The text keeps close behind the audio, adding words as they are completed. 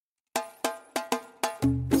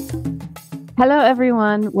Hello,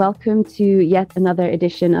 everyone. Welcome to yet another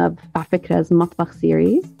edition of Africa's Matbakh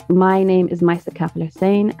series. My name is Maisa Kafel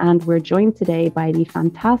Hussein, and we're joined today by the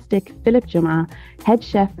fantastic Philip JUMA, head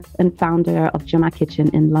chef and founder of JUMA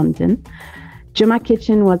Kitchen in London. JUMA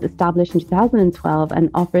Kitchen was established in 2012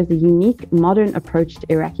 and offers a unique modern approach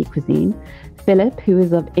to Iraqi cuisine. Philip, who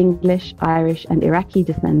is of English, Irish, and Iraqi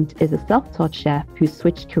descent, is a self-taught chef who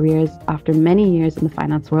switched careers after many years in the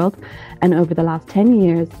finance world, and over the last 10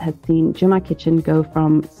 years has seen JUMA Kitchen go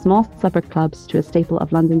from small supper clubs to a staple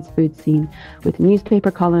of London's food scene, with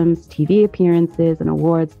newspaper columns, TV appearances, and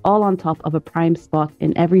awards, all on top of a prime spot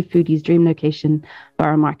in every foodie's dream location,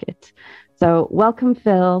 Borough Market. So welcome,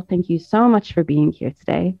 Phil. Thank you so much for being here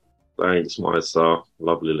today. Thanks, Maisa.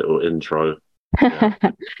 Lovely little intro. Yeah,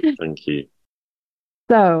 thank you.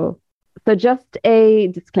 So just a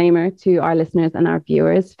disclaimer to our listeners and our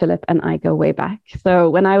viewers, Philip and I go way back. So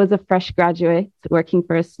when I was a fresh graduate working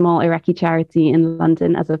for a small Iraqi charity in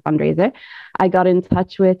London as a fundraiser, I got in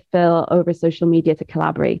touch with Phil over social media to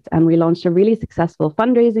collaborate. And we launched a really successful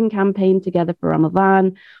fundraising campaign together for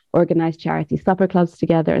Ramadan, organized charity supper clubs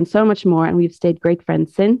together, and so much more. And we've stayed great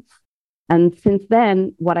friends since. And since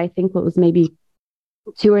then, what was maybe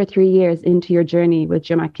 2 or 3 years into your journey with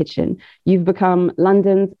JUMA Kitchen, you've become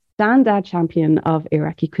London's standout champion of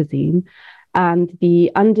Iraqi cuisine and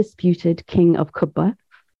the undisputed king of kubba.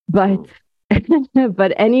 But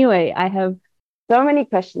anyway, I have so many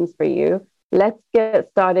questions for you. Let's get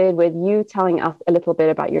started with you telling us a little bit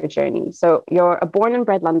about your journey. So you're a born and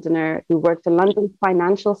bred Londoner who worked in London's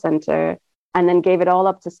financial centre and then gave it all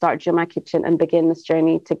up to start JUMA Kitchen and begin this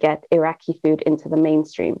journey to get Iraqi food into the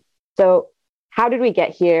mainstream. So how did we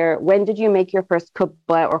get here? When did you make your first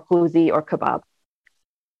kubba or khuzi or kebab?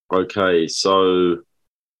 Okay, so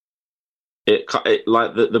it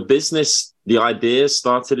like the business, the idea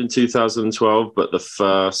started in 2012, but the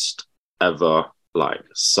first ever like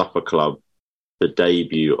supper club, the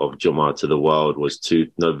debut of JUMA to the world was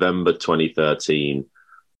November 2013.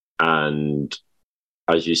 And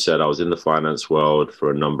as you said, I was in the finance world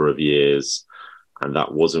for a number of years, and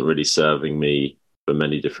that wasn't really serving me for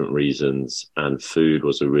many different reasons. And food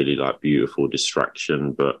was a really like beautiful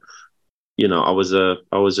distraction. But, you know, I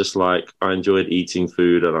was just like, I enjoyed eating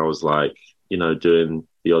food, and I was like, you know, doing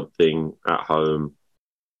the odd thing at home,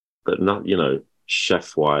 but not, you know,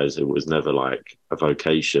 chef wise, it was never like a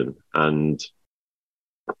vocation. And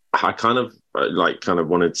I kind of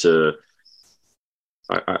wanted to,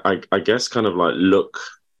 I guess, kind of like look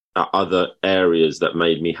at other areas that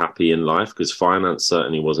made me happy in life, because finance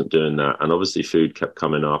certainly wasn't doing that. And obviously food kept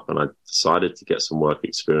coming up, and I decided to get some work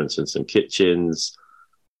experience in some kitchens.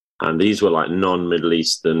 And these were like non-Middle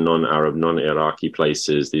Eastern, non-Arab, non-Iraqi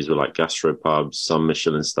places. These were like gastropubs, some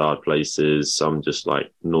Michelin-starred places, some just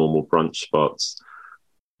like normal brunch spots.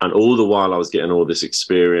 And all the while I was getting all this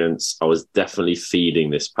experience, I was definitely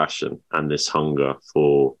feeding this passion and this hunger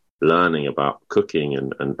for learning about cooking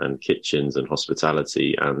and kitchens and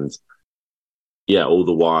hospitality. And yeah, all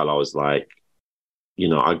the while I was like, you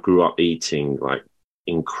know, I grew up eating like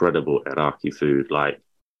incredible Iraqi food, like,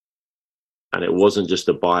 and it wasn't just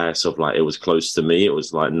a bias of like, it was close to me. It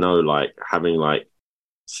was like, no, like having like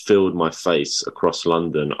filled my face across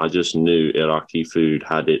London, I just knew Iraqi food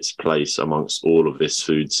had its place amongst all of this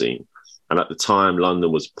food scene. And at the time,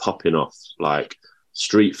 London was popping off, like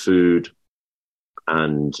street food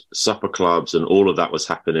and supper clubs, and all of that was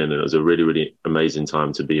happening. And it was a really, really amazing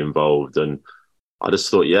time to be involved. And I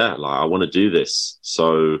just thought, yeah, like I want to do this.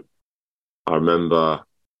 So I remember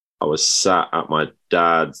I was sat at my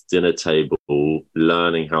dad's dinner table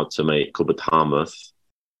learning how to make kubbat hammoth.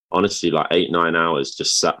 Honestly, like 8-9 hours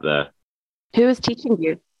just sat there. Who was teaching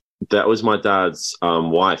you? That was my dad's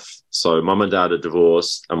wife. So mum and dad are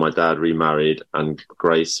divorced, and my dad remarried, and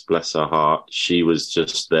Grace, bless her heart, she was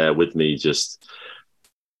just there with me, just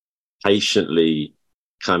patiently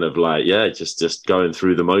kind of like, yeah, just going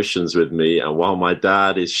through the motions with me. And while my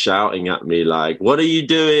dad is shouting at me, like, what are you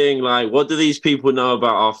doing? Like, what do these people know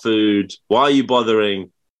about our food? Why are you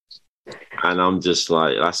bothering? And I'm just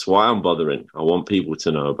like, that's why I'm bothering. I want people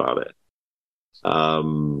to know about it.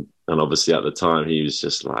 And obviously at the time he was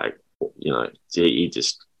just like, you know, he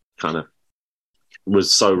just kind of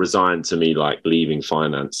was so resigned to me like leaving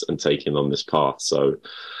finance and taking on this path. So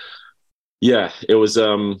yeah, it was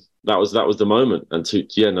that was the moment. And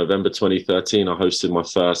November 2013, I hosted my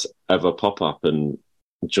first ever pop-up, and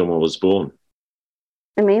JUMA was born.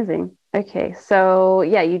 Amazing. Okay, so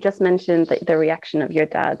yeah, you just mentioned the reaction of your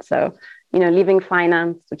dad. So, you know, leaving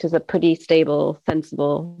finance, which is a pretty stable,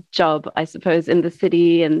 sensible job, I suppose, in the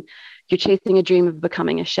city, and you're chasing a dream of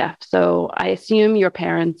becoming a chef. So I assume your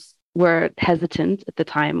parents were hesitant at the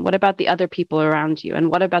time? What about the other people around you? And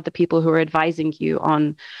what about the people who are advising you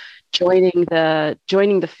on joining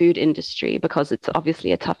the food industry, because it's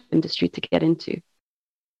obviously a tough industry to get into?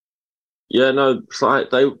 Yeah, no, it's like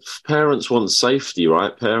parents want safety,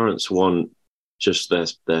 right? Parents want just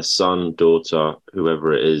their son, daughter,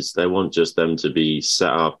 whoever it is. They want just them to be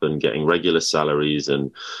set up and getting regular salaries,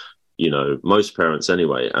 and most parents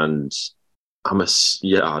anyway. And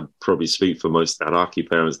I'd probably speak for most Iraqi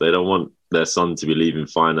parents. They don't want their son to be leaving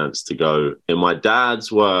finance to go, in my dad's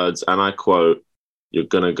words, and I quote, "You're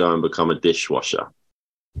going to go and become a dishwasher."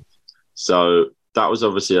 So that was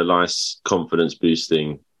obviously a nice confidence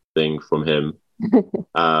boosting thing from him.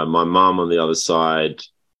 My mum on the other side,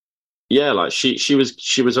 yeah, like she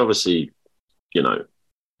was obviously, my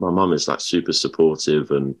mum is like super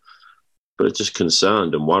supportive, but just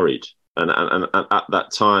concerned and worried. And at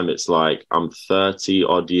that time, it's like I'm 30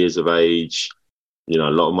 odd years of age. A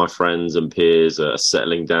lot of my friends and peers are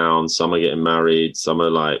settling down. Some are getting married. Some are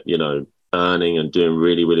like, earning and doing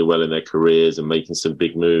really, really well in their careers and making some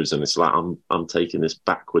big moves. And it's like I'm taking this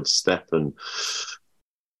backward step, and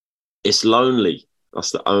it's lonely.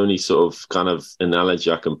 That's the only sort of kind of analogy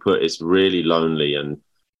I can put. It's really lonely, and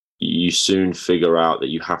you soon figure out that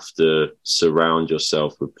you have to surround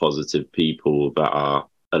yourself with positive people that are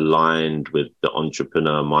aligned with the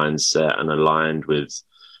entrepreneur mindset and aligned with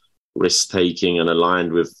risk taking and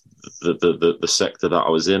aligned with the sector that I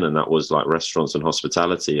was in, and that was like restaurants and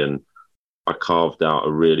hospitality. And I carved out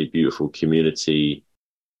a really beautiful community,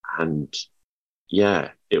 and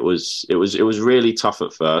yeah, it was really tough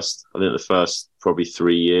at first. I think the first probably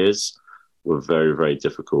 3 years were very, very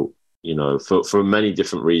difficult, for many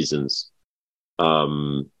different reasons,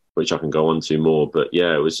 which I can go on to more. But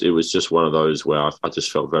yeah, it was just one of those where I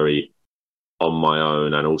just felt very on my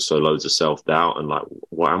own, and also loads of self-doubt and like,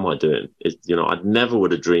 what am I doing? I never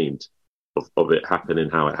would have dreamed of it happening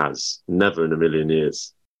how it has. Never in a million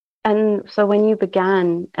years. And so when you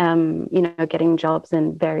began, getting jobs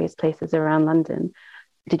in various places around London,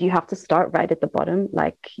 did you have to start right at the bottom?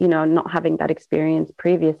 Like, not having that experience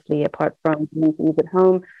previously, apart from doing things at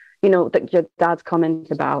home, your dad's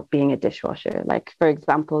comment about being a dishwasher. Like, for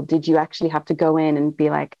example, did you actually have to go in and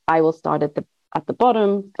be like, I will start at the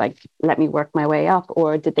bottom, like, let me work my way up?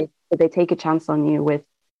 Or did they take a chance on you with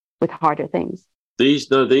harder things? I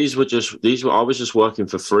was just working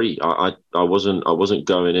for free. I wasn't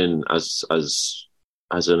going in as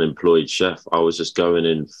an employed chef. I was just going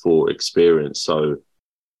in for experience. So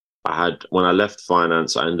when I left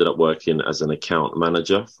finance, I ended up working as an account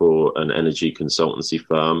manager for an energy consultancy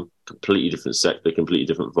firm, completely different sector, completely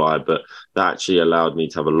different vibe, but that actually allowed me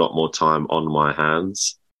to have a lot more time on my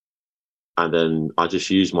hands. And then I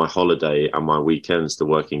just used my holiday and my weekends to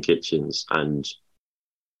work in kitchens. And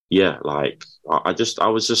yeah, like I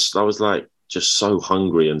was like just so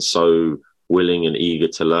hungry and so willing and eager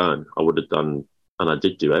to learn. I would have done, and I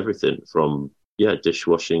did do everything from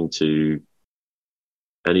dishwashing to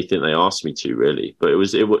anything they asked me to, really. But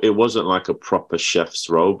it wasn't like a proper chef's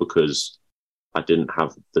role, because I didn't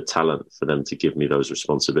have the talent for them to give me those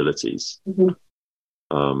responsibilities.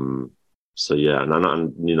 Mm-hmm. So yeah, and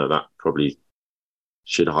that probably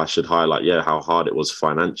I should highlight how hard it was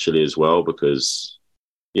financially as well, because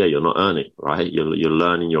you're not earning, right? You're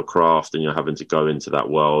learning your craft, and you're having to go into that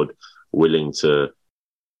world willing to,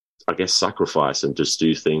 I guess, sacrifice and just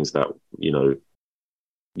do things that you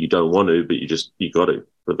don't want to, but you got to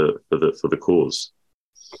for the cause.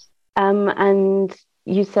 And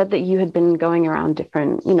you said that you had been going around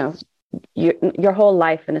different, your whole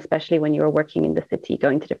life, and especially when you were working in the city,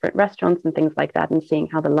 going to different restaurants and things like that, and seeing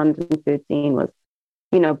how the London food scene was,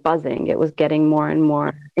 buzzing. It was getting more and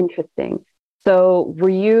more interesting. So were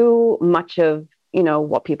you much of,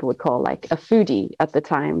 what people would call like a foodie at the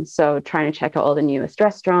time? So trying to check out all the newest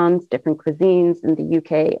restaurants, different cuisines in the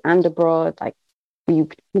UK and abroad, like, you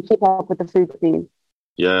keep up with the food scene?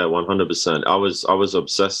 Yeah, 100%. I was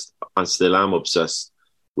obsessed. I still am obsessed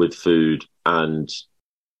with food and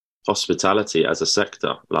hospitality as a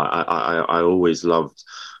sector. Like I always loved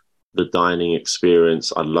the dining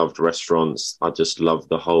experience. I loved restaurants. I just loved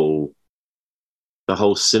the whole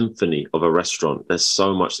symphony of a restaurant. There's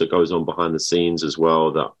so much that goes on behind the scenes as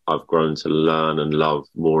well that I've grown to learn and love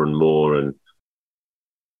more and more. And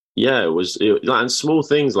yeah, and small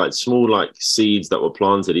things, like small like seeds that were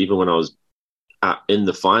planted. Even when I was in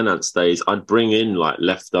the finance days, I'd bring in like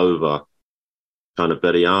leftover kind of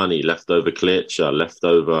biryani, leftover klitcha,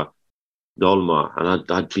 leftover dolma, and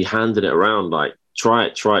I'd be handing it around like, try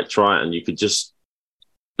it, and you could just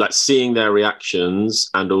like seeing their reactions,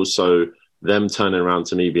 and also them turning around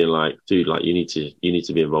to me being like, dude, like you need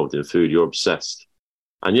to be involved in food. You're obsessed.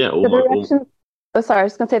 And yeah, So the reactions, oh, sorry, I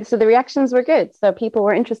was going to say, so the reactions were good. So people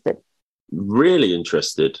were interested. really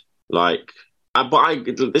interested. Like,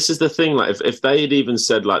 this is the thing. Like, if they had even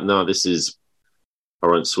said like, no, this is, I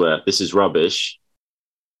won't swear, this is rubbish,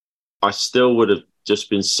 I still would have just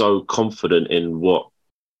been so confident in what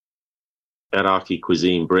Iraqi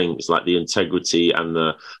cuisine brings, like the integrity and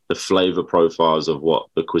the flavor profiles of what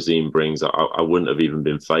the cuisine brings. I wouldn't have even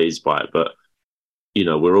been fazed by it. But you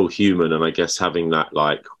know, we're all human, and I guess having that,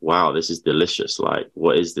 like, wow, this is delicious. Like,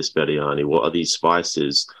 what is this biryani? What are these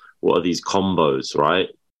spices? What are these combos? Right?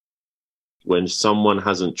 When someone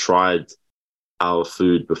hasn't tried our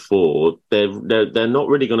food before, they're not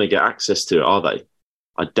really going to get access to it, are they?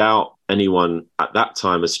 I doubt anyone at that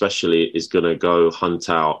time, especially, is going to go hunt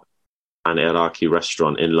out an Iraqi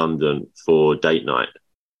restaurant in London for date night.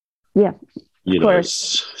 Yeah, you know.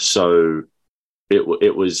 So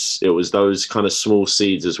it was those kind of small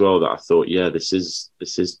seeds as well that I thought, yeah, this is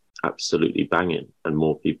absolutely banging, and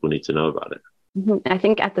more people need to know about it. I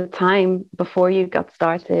think at the time before you got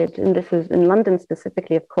started, and this is in London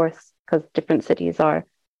specifically, of course, because different cities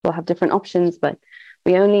will have different options, but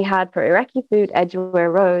we only had for Iraqi food Edgware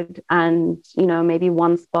Road and, you know, maybe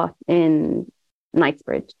one spot in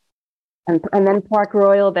Knightsbridge. And then Park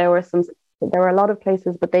Royal, there were a lot of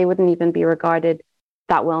places, but they wouldn't even be regarded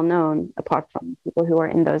that well known apart from people who are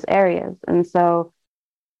in those areas. And so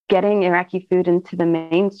getting Iraqi food into the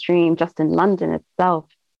mainstream just in London itself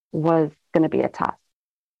was going to be a task.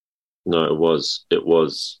 No, it was.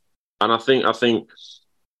 And I think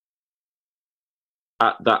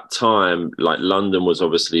at that time, like, London was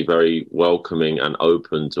obviously very welcoming and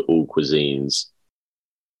open to all cuisines.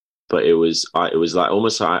 But it was like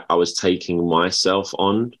almost like I was taking myself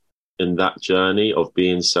on in that journey of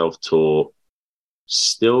being self-taught,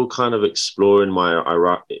 still kind of exploring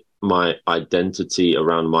my identity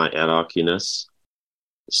around my Iraqiness,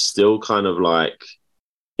 still kind of like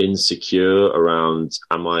insecure around,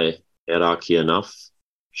 am I Iraqi enough?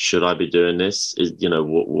 Should I be doing this?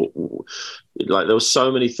 Like, there was so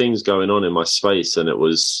many things going on in my space, and it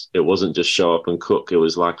wasn't just show up and cook. It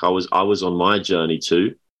was like I was on my journey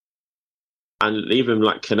too. And even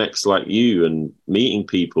like connects like you and meeting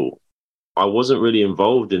people. I wasn't really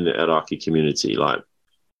involved in the Iraqi community. Like,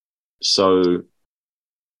 so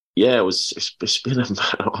yeah, it's been an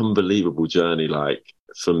unbelievable journey, like,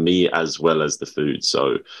 for me as well as the food.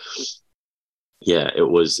 So yeah, it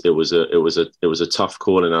was a tough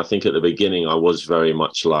call. And I think at the beginning I was very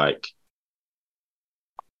much like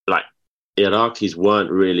Iraqis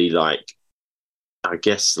weren't really, like, I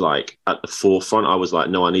guess, like, at the forefront. I was like,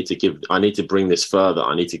 no, I need to bring this further.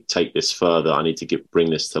 I need to take this further. I need to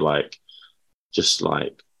bring this to, like, just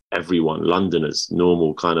like everyone, Londoners,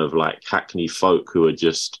 normal kind of like Hackney folk who are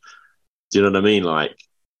just, do you know what I mean? Like,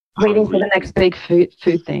 waiting for the next big food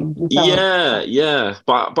thing. Yeah.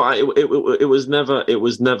 But it was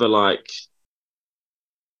never like,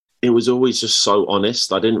 it was always just so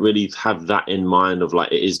honest. I didn't really have that in mind of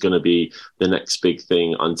like, it is going to be the next big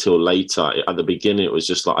thing until later. At the beginning, it was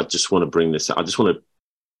just like, I just want to bring this, I just want to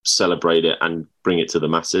celebrate it and bring it to the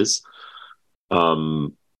masses.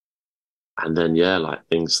 And then, yeah, like,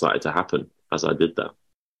 things started to happen as I did that.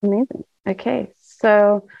 Amazing. Okay.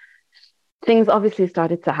 So things obviously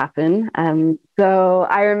started to happen. So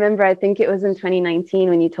I remember, I think it was in 2019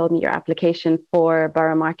 when you told me your application for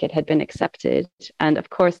Borough Market had been accepted. And of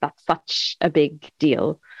course, that's such a big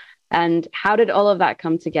deal. And how did all of that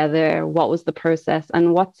come together? What was the process?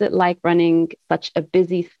 And what's it like running such a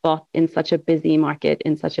busy spot in such a busy market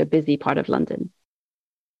in such a busy part of London?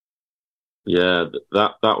 Yeah,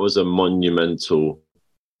 that was a monumental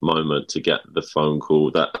moment to get the phone call.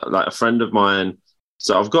 That, like, a friend of mine.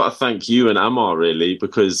 So I've got to thank you and Amar, really,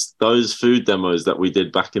 because those food demos that we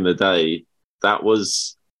did back in the day, that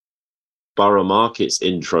was Borough Market's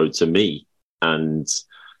intro to me. And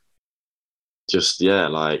just, yeah,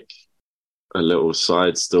 like, a little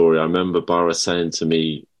side story. I remember Borough saying to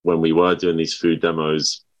me when we were doing these food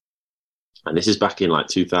demos, and this is back in like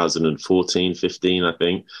 2014, 15, I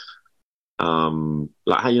think.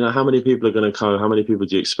 Like, you know, how many people are going to come? How many people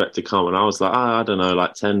do you expect to come? And I was like, I don't know,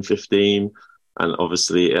 like 10, 15. And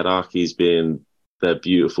obviously Iraqis being their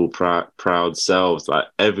beautiful, proud selves, like,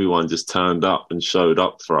 everyone just turned up and showed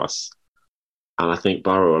up for us. And I think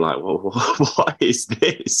Borough were like, well, what is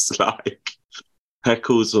this? Like,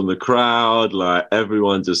 heckles from the crowd, like,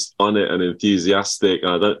 everyone just on it and enthusiastic.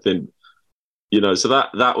 And I don't think, you know, so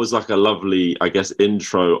that was like a lovely, I guess,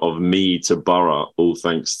 intro of me to Borough, all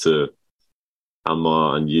thanks to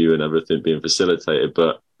Ammar and you and everything being facilitated.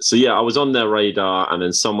 But so, yeah, I was on their radar, and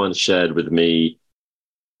then someone shared with me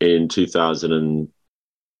in 2017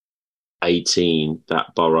 18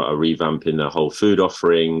 that borough are revamping their whole food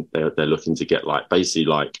offering. They're looking to get like basically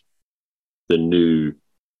like the new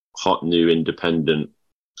hot new independent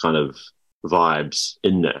kind of vibes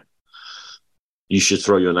in there. You should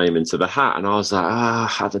throw your name into the hat. And I was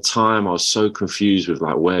like, at the time I was so confused with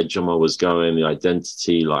like where JUMA was going, the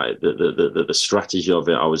identity, like the strategy of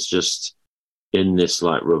it. I was just in this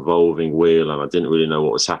like revolving wheel and I didn't really know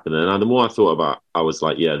what was happening. And the more I thought about it, I was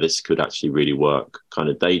like, yeah, this could actually really work, kind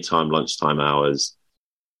of daytime, lunchtime hours,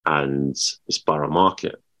 and it's borough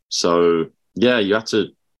market. So yeah, you have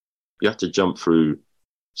to jump through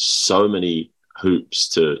so many hoops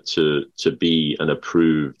to be an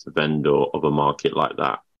approved vendor of a market like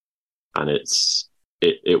that. And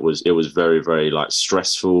it was very, very like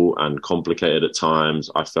stressful and complicated at times.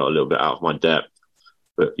 I felt a little bit out of my depth.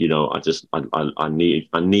 But you know, I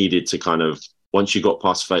needed to kind of, once you got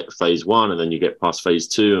past phase one, and then you get past phase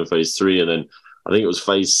two and phase three, and then I think it was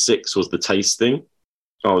phase 6 was the tasting.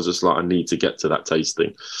 I was just like, I need to get to that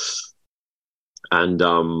tasting. And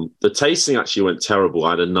the tasting actually went terrible.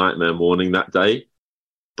 I had a nightmare morning that day,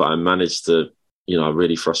 but I managed to, you know, I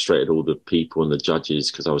really frustrated all the people and the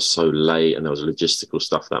judges because I was so late and there was logistical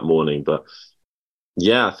stuff that morning. But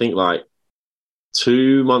yeah, I think like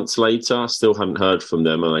 2 months later, I still hadn't heard from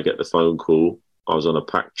them, and I get the phone call. I was on a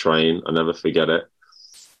packed train. I never forget it.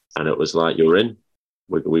 And it was like, you're in.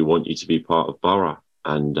 We want you to be part of Borough.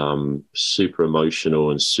 And super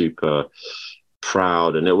emotional and super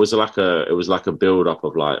proud. And it was like a build up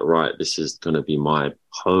of like, right, this is going to be my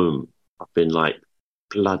home. I've been like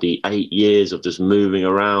bloody 8 years of just moving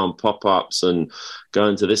around, pop-ups and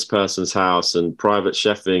going to this person's house and private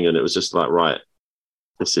chefing. And it was just like, right,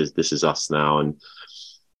 this is us now. And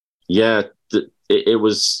yeah, it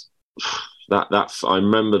was that I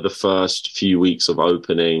remember the first few weeks of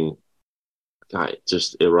opening, like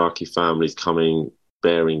just Iraqi families coming,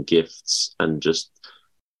 bearing gifts and just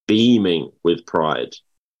beaming with pride.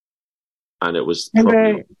 And it was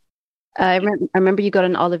I remember you got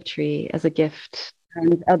an olive tree as a gift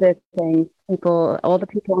and other things. All the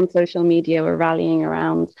people on social media were rallying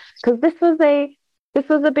around because this was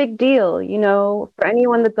a big deal, you know. For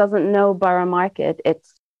anyone that doesn't know Borough Market,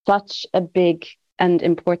 it's such a big and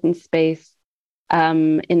important space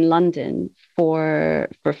in London for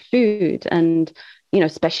food and, you know,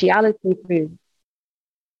 speciality food.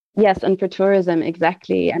 Yes, and for tourism,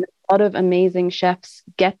 exactly. And a lot of amazing chefs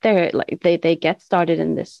get there, like they get started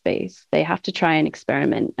in this space. They have to try and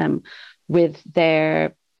experiment with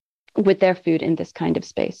their food in this kind of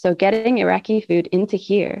space. So getting Iraqi food into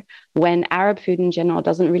here when Arab food in general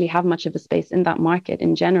doesn't really have much of a space in that market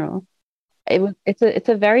in general, it's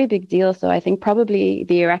a very big deal. So I think probably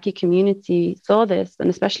the Iraqi community saw this, and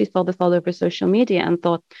especially saw this all over social media, and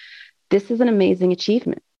thought this is an amazing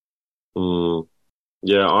achievement.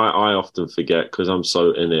 Yeah, I often forget because I'm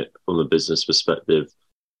so in it from the business perspective.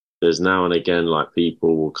 There's now and again like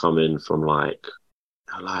people will come in from like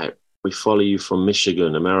we follow you from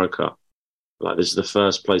Michigan, America. Like this is the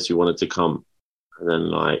first place we wanted to come. And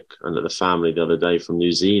then and the family the other day from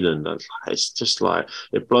New Zealand. It's just like,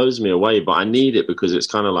 it blows me away, but I need it because it's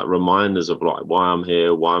kind of like reminders of like why I'm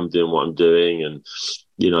here, why I'm doing what I'm doing. And,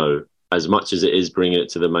 you know, as much as it is bringing it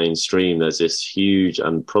to the mainstream, there's this huge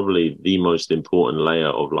and probably the most important layer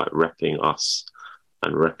of like repping us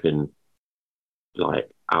and repping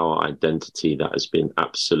like our identity that has been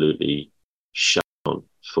absolutely shut on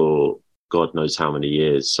for God knows how many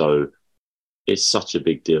years. So it's such a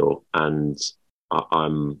big deal, and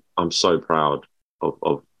I'm so proud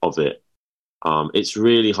of it. It's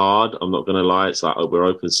really hard. I'm not going to lie. It's like we're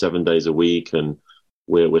open 7 days a week, and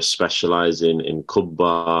we're specializing in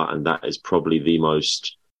kubba, and that is probably the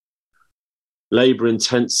most labor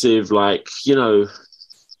intensive. Like, you know,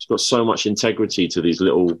 it's got so much integrity to these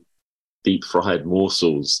little deep fried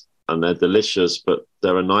morsels, and they're delicious, but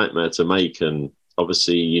they're a nightmare to make. And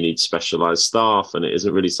obviously you need specialized staff, and it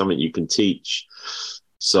isn't really something you can teach.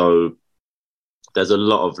 So there's a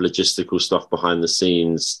lot of logistical stuff behind the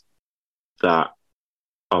scenes that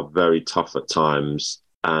are very tough at times.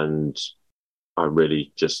 And I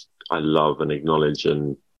really I love and acknowledge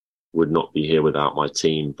and would not be here without my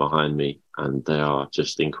team behind me. And they are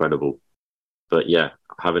just incredible. But yeah,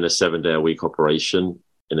 having a 7-day-a-week operation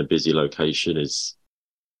in a busy location is,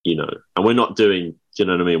 you know, and we're not doing, do you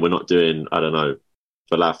know what I mean? We're not doing, I don't know,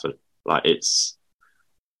 falafel. Like it's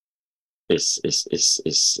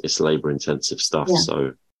labor intensive stuff. Yeah.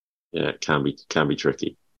 So yeah, it can be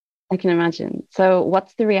tricky. I can imagine. So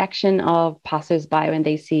what's the reaction of passers-by when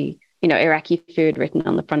they see, you know, Iraqi food written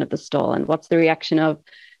on the front of the stall? And what's the reaction of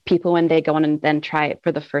people when they go on and then try it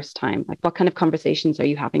for the first time? Like, what kind of conversations are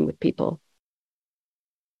you having with people?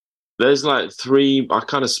 there's like three. I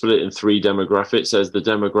kind of split it in three demographics. There's the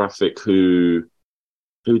demographic who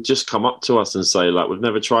just come up to us and say, like, we've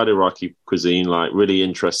never tried Iraqi cuisine, like, really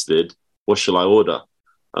interested. What shall I order?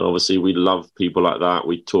 And obviously, we love people like that.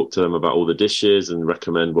 We talk to them about all the dishes and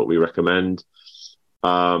recommend what we recommend.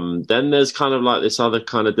 Then there's kind of like this other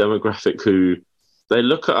kind of demographic who they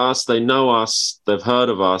look at us, they know us, they've heard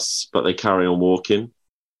of us, but they carry on walking.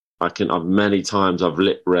 I've many times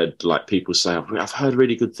read like people say, I've heard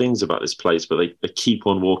really good things about this place, but they keep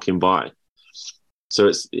on walking by. So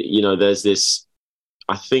it's, there's this,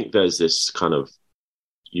 I think there's this kind of,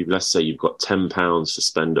 let's say you've got £10 to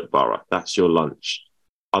spend at Borough. That's your lunch.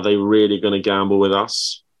 Are they really going to gamble with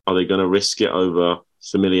us? Are they going to risk it over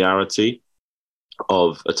familiarity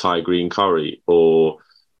of a Thai green curry or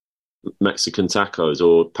Mexican tacos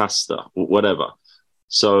or pasta or whatever?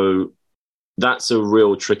 So that's a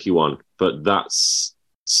real tricky one, but that's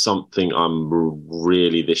something I'm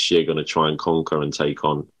really this year going to try and conquer and take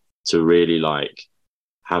on, to really like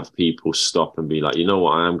have people stop and be like, you know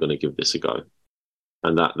what, I am going to give this a go.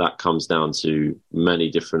 And that comes down to many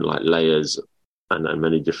different like layers and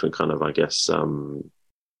many different kind of, I guess,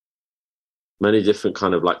 many different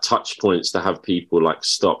kind of like touch points to have people like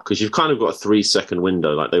stop, because you've kind of got a 3-second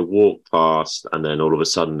window. Like they walk past and then all of a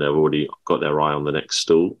sudden they've already got their eye on the next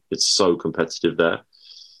stall. It's so competitive there.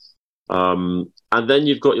 And then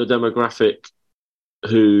you've got your demographic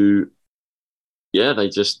who, yeah,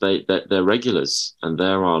 they're regulars, and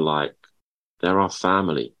they're our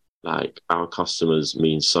family. Like our customers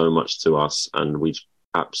mean so much to us, and we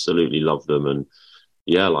absolutely love them. And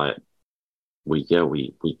yeah, like we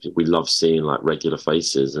love seeing like regular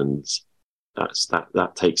faces, and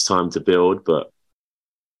that takes time to build. But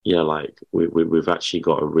yeah, like we've actually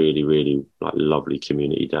got a really, really like lovely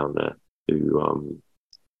community down there who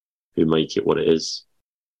make it what it is.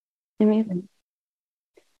 Amazing.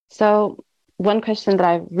 So one question that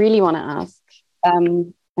I really want to ask,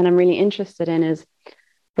 and I'm really interested in, is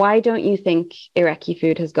why don't you think Iraqi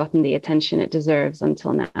food has gotten the attention it deserves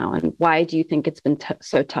until now? And why do you think it's been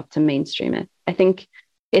so tough to mainstream it? I think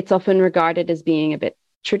it's often regarded as being a bit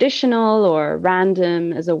traditional or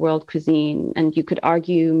random as a world cuisine. And you could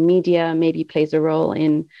argue media maybe plays a role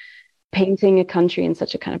in painting a country in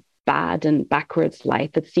such a kind of bad and backwards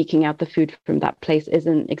light, that seeking out the food from that place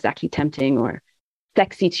isn't exactly tempting or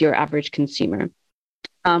sexy to your average consumer.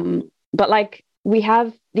 But like, we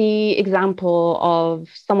have the example of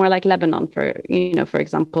somewhere like Lebanon, for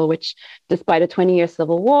example, which despite a 20-year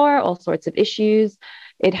civil war, all sorts of issues,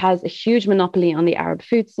 it has a huge monopoly on the Arab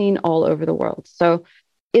food scene all over the world. So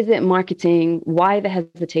is it marketing? Why the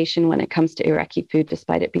hesitation when it comes to Iraqi food,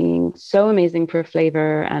 despite it being so amazing for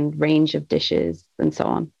flavor and range of dishes and so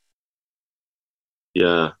on?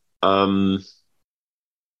 Yeah.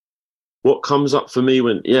 What comes up for me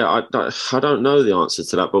I don't know the answer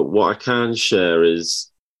to that, but what I can share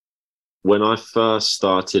is when I first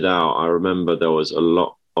started out, I remember there was a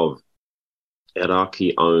lot of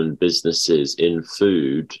Iraqi-owned businesses in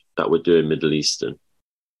food that were doing Middle Eastern.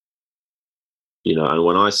 And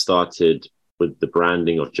when I started with the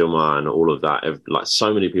branding of JUMA and all of that, like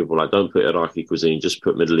so many people like, don't put Iraqi cuisine, just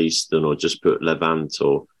put Middle Eastern or just put Levant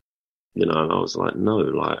or, and I was like, no,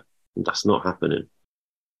 like that's not happening.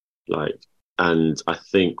 Like, and I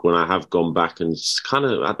think when I have gone back and kind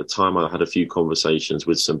of at the time, I had a few conversations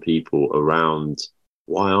with some people around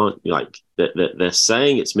why aren't like they're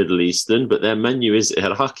saying it's Middle Eastern, but their menu is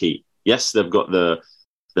Iraqi. Yes, they've got the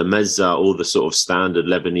mezza, all the sort of standard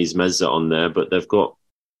Lebanese mezza on there, but they've got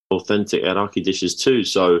authentic Iraqi dishes too.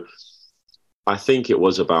 So I think it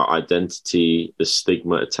was about identity, the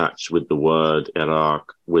stigma attached with the word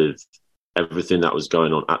Iraq, with everything that was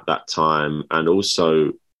going on at that time, and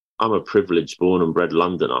also I'm a privileged born and bred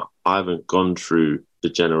Londoner. I haven't gone through the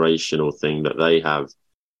generational thing that they have.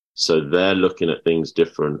 So they're looking at things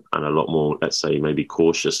different and a lot more, let's say, maybe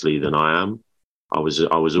cautiously than I am. I was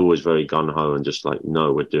always very gung-ho and just like,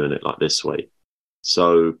 no, we're doing it like this way.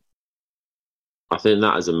 So I think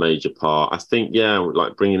that is a major part. I think, yeah,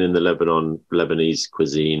 like bringing in the Lebanese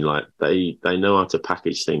cuisine, like they know how to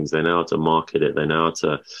package things. They know how to market it. They know how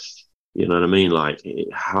to, you know what I mean? Like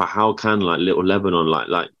how can like little Lebanon,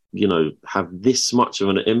 like, have this much of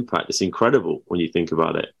an impact? It's incredible when you think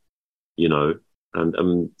about it, and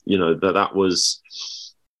that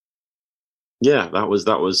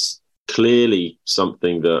was clearly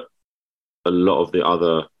something that a lot of the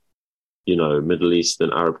other, Middle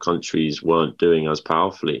Eastern Arab countries weren't doing as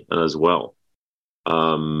powerfully and as well.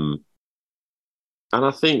 And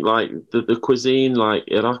I think like the cuisine, like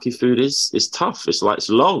Iraqi food is tough. It's like, it's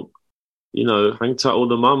long. hang tight all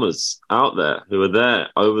the mamas out there who are there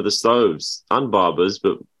over the stoves and barbers,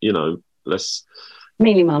 but less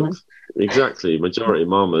Mainly mamas. exactly majority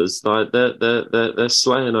mamas. Like they're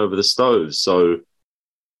slaying over the stoves. So,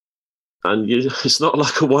 and it's not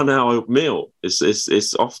like a 1 hour meal.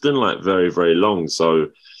 It's often like very, very long. So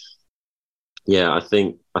yeah, I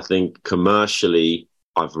think commercially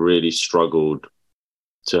I've really struggled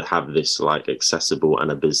to have this like accessible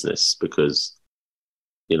and a business, because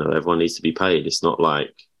everyone needs to be paid. It's not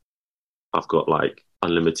like I've got like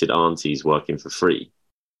unlimited aunties working for free.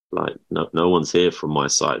 Like no one's here from my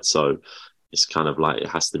side. So it's kind of like it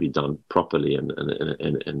has to be done properly and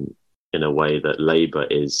in a way that labor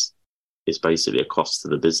is basically a cost to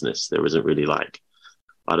the business. There isn't really like,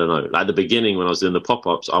 I don't know, at the beginning when I was doing the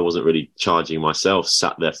pop-ups, I wasn't really charging myself,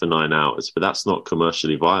 sat there for 9 hours, but that's not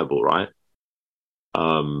commercially viable, right?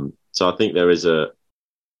 So I think there is a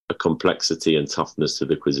complexity and toughness to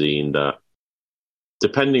the cuisine that,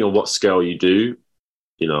 depending on what scale you do,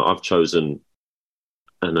 I've chosen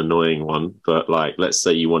an annoying one, but like, let's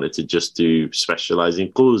say you wanted to just do specialize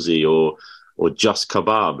in kuzi or just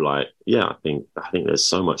kebab, like, yeah, I think there's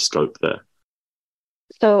so much scope there.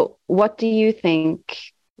 So what do you think,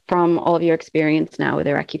 from all of your experience now with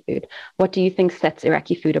Iraqi food, what do you think sets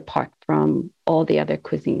Iraqi food apart from all the other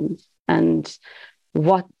cuisines? And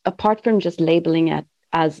what, apart from just labeling it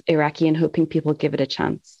as Iraqi and hoping people give it a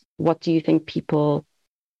chance, what do you think people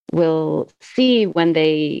will see when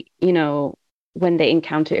they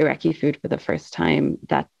encounter Iraqi food for the first time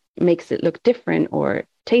that makes it look different or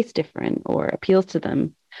taste different or appeals to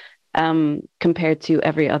them, compared to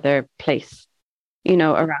every other place,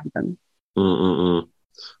 around them? Mm-mm-mm.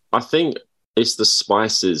 I think it's the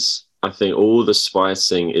spices. I think all the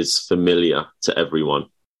spicing is familiar to everyone.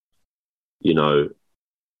 I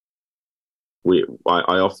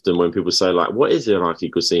often, when people say like, what is Iraqi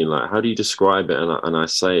cuisine? Like, how do you describe it? And I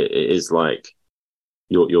say it is like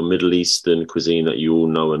your Middle Eastern cuisine that you all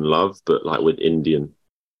know and love, but like with Indian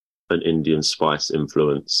spice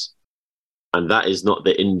influence. And that is not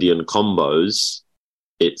the Indian combos.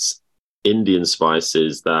 It's Indian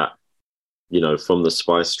spices that, from the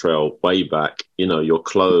spice trail way back, your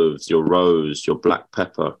cloves, your rose, your black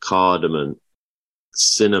pepper, cardamom,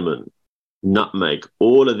 cinnamon, nutmeg,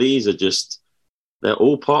 all of these they're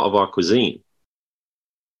all part of our cuisine.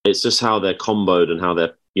 It's just how they're comboed and how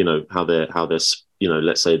they're, let's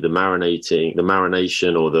say the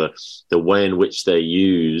marination or the way in which they're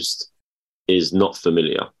used is not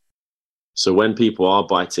familiar. So when people are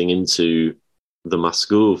biting into the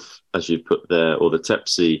maskouf, as you put there, or the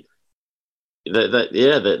tepsi,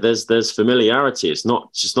 there's familiarity. It's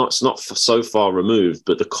not so far removed,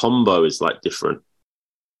 but the combo is like different.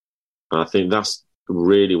 And I think that's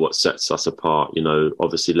really what sets us apart.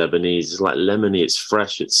 Obviously Lebanese is like lemony, it's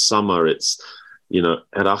fresh, it's summer, it's,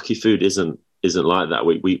 Iraqi food isn't like that.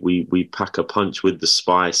 We pack a punch with the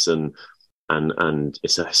spice and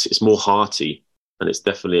it's more hearty, and it's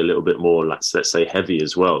definitely a little bit more, let's say, heavy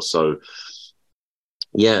as well. So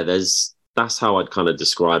yeah, that's how I'd kind of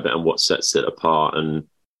describe it and what sets it apart. And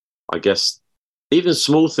I guess even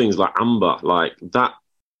small things like amber, like that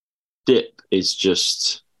dip is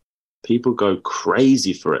just, people go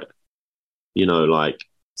crazy for it. Like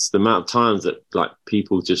it's the amount of times that like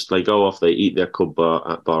people they go off, they eat their kubba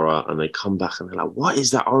at bara and they come back and they're like, what is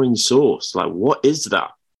that orange sauce? Like, what is that?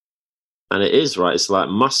 And it is, right, it's like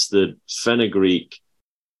mustard, fenugreek,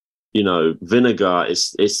 vinegar.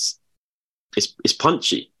 It's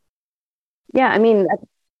punchy. Yeah, I mean,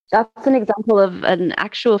 that's an example of an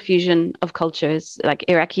actual fusion of cultures, like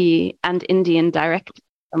Iraqi and Indian, direct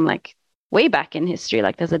from like way back in history.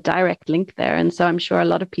 Like there's a direct link there. And so I'm sure a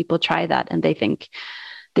lot of people try that and they think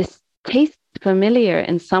this tastes familiar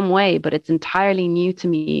in some way, but it's entirely new to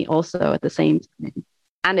me also at the same time.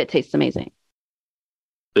 And it tastes amazing.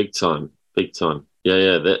 Big time.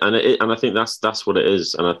 Yeah. And I think that's what it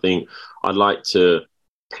is. And I think I'd like to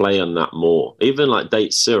play on that more. Even like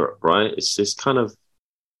date syrup, right? It's this kind of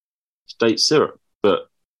date syrup, but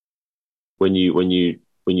when you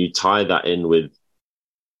tie that in with,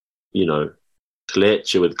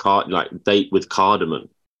 kleche with like date with cardamom,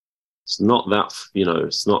 it's not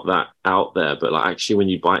that out there, but like actually when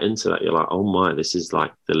you bite into that, you're like, oh my, this is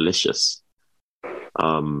like delicious.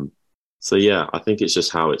 So yeah, I think it's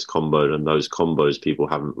just how it's comboed, and those combos people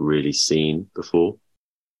haven't really seen before,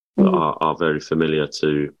 but are very familiar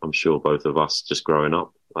to, I'm sure, both of us just growing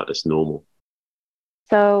up. Like it's normal.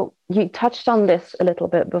 So you touched on this a little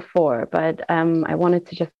bit before, but I wanted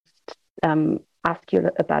to just ask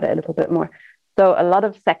you about it a little bit more. So a lot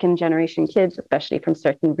of second generation kids, especially from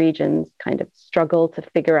certain regions, kind of struggle to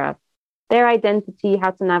figure out their identity, how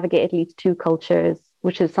to navigate at least two cultures,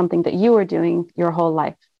 which is something that you were doing your whole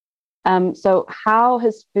life. So how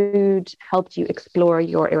has food helped you explore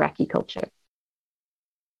your Iraqi culture?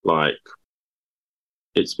 Like,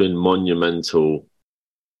 it's been monumental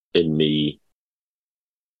in me,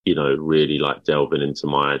 you know, really like delving into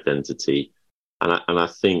my identity. And I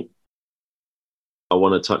think I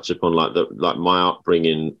want to touch upon like my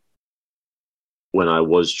upbringing when I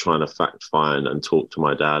was trying to fact find and talk to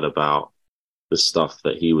my dad about the stuff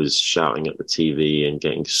that he was shouting at the TV and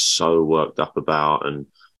getting so worked up about and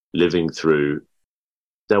living through.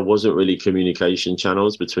 There wasn't really communication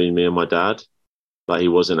channels between me and my dad. Like, he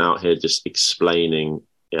wasn't out here just explaining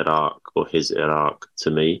Iraq or his Iraq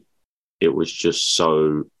to me. It was just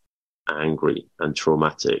so angry and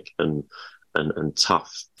traumatic and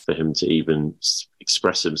tough for him to even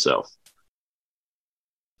express himself.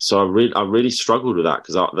 So I really struggled with that,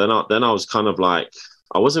 because then I was kind of like,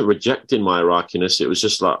 I wasn't rejecting my Iraqiness. It was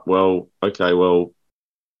just like, well, okay, well,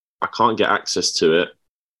 I can't get access to it.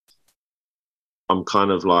 I'm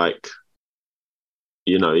kind of like,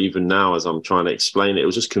 you know, even now as I'm trying to explain it, it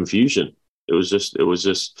was just confusion. It was just,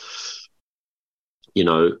 you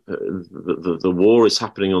know, the war is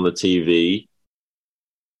happening on the TV.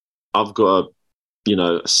 I've got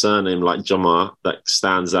a surname like JUMA that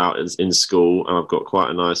stands out in school, and I've got quite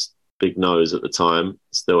a nice big nose at the time,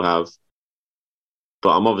 still have.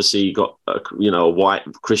 But I'm obviously got a white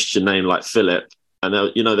Christian name like Philip, and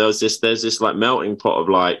there's this like melting pot of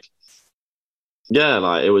like, yeah,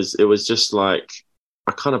 like it was just like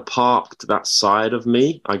I kind of parked that side of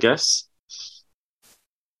me, I guess,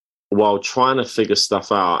 while trying to figure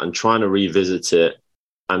stuff out and trying to revisit it.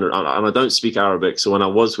 And I don't speak Arabic, so when I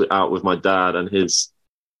was out with my dad and his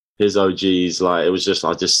OGs, like, it was just,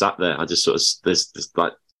 I just sat there. I just sort of this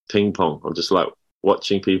like ping pong. I'm just like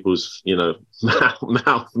watching people's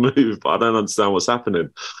mouth move, but I don't understand what's happening.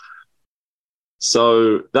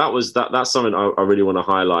 So that's something I really want to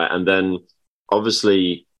highlight. And then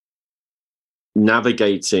obviously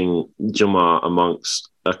navigating JUMA amongst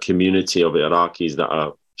a community of Iraqis that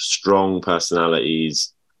are strong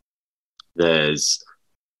personalities. There's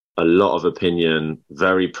a lot of opinion,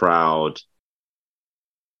 very proud,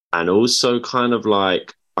 and also kind of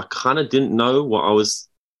like, I kind of didn't know what I was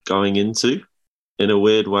going into in a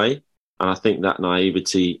weird way. And I think that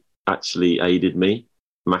naivety actually aided me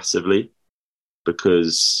massively,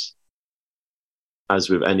 because as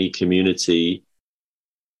with any community,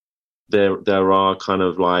 there are kind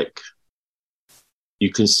of like,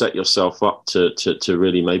 you can set yourself up to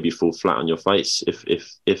really maybe fall flat on your face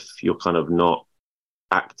if you're kind of not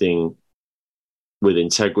acting with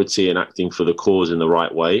integrity and acting for the cause in the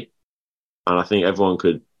right way. And I think everyone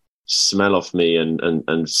could smell off me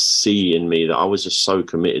and see in me that I was just so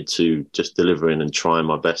committed to just delivering and trying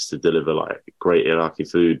my best to deliver like great Iraqi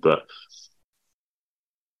food. But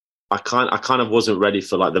I kind of wasn't ready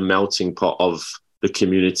for like the melting pot of the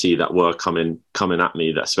community that were coming at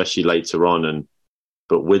me, that especially later on.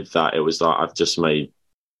 But with that, it was like, I've just made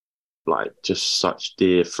like just such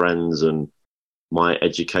dear friends, and my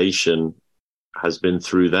education has been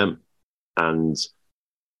through them. And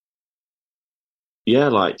yeah,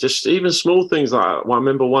 like just even small things like, I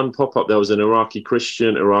remember one pop-up, there was an Iraqi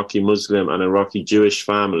Christian, Iraqi Muslim, and Iraqi Jewish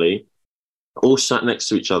family all sat next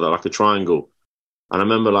to each other like a triangle. And I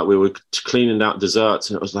remember like we were cleaning out desserts,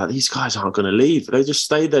 and it was like, these guys aren't going to leave. They just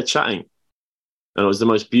stayed there chatting. And it was the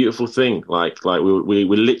most beautiful thing. Like we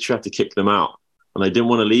literally had to kick them out, and they didn't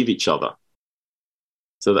want to leave each other.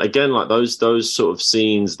 So that, again, like those sort of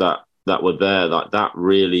scenes that were there, like that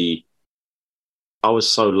really, I was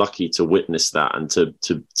so lucky to witness that and to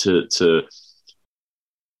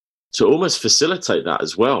almost facilitate that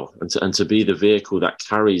as well, and to be the vehicle that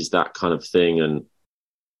carries that kind of thing. And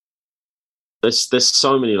there's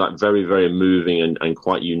so many like very, very moving and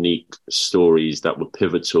quite unique stories that were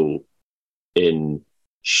pivotal in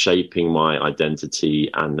shaping my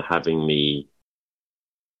identity and having me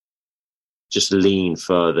just lean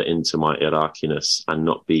further into my Iraqiness and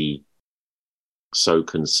not be so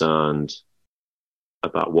concerned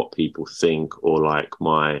about what people think or like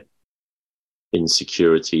my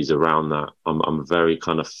insecurities around that. I'm very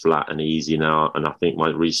kind of flat and easy now, and I think my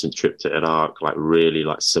recent trip to Iraq like really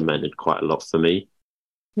like cemented quite a lot for me.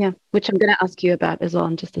 Yeah, which I'm going to ask you about as well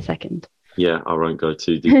in just a second. Yeah, I won't go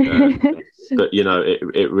too deep there. But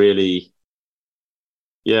it really,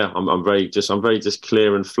 yeah, I'm very just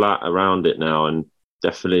clear and flat around it now. And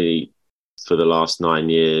definitely for the last 9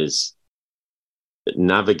 years,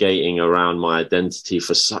 navigating around my identity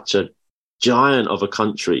for such a giant of a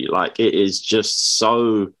country, like it is just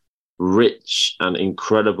so rich and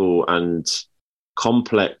incredible. And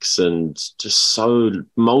complex and just so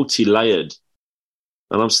multi-layered.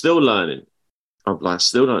 And I'm still learning. I'm like,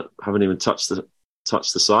 haven't even touched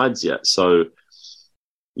the sides yet. So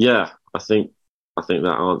yeah, I think that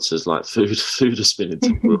answers like food has been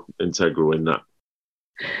integral in that.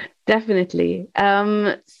 Definitely.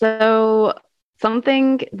 So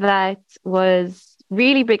something that was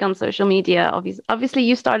really big on social media, obviously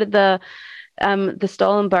you started the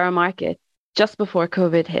Stolen Borough Market just before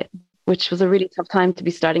COVID hit, which was a really tough time to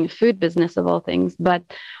be starting a food business of all things. But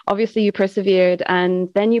obviously you persevered, and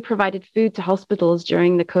then you provided food to hospitals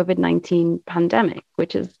during the COVID-19 pandemic,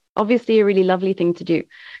 which is obviously a really lovely thing to do.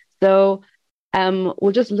 So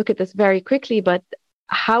we'll just look at this very quickly, but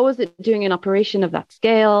how was it doing an operation of that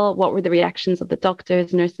scale? What were the reactions of the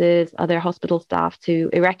doctors, nurses, other hospital staff to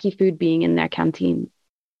Iraqi food being in their canteen?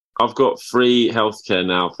 I've got free healthcare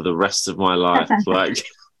now for the rest of my life. Like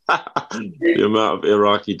the amount of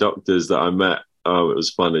Iraqi doctors that I met, it was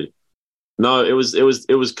funny. No, it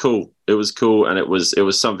was cool. It was cool, and it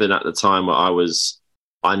was something at the time where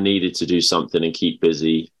I needed to do something and keep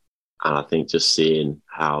busy, and I think just seeing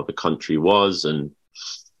how the country was, and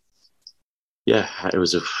yeah, it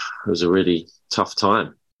was a really tough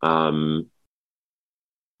time.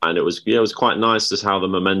 And it was quite nice just how the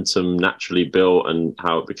momentum naturally built and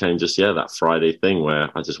how it became just that Friday thing where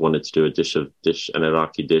I just wanted to do an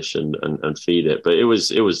Iraqi dish and feed it. But it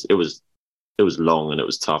was long and it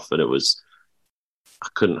was tough, and I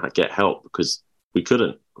couldn't get help because we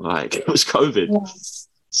couldn't, like, it was COVID. Yeah.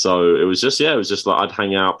 So it was just like I'd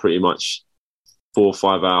hang out pretty much 4 or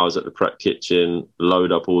 5 hours at the prep kitchen,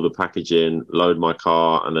 load up all the packaging, load my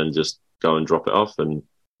car, and then just go and drop it off. And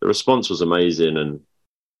the response was amazing.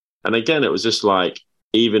 And again, it was just like,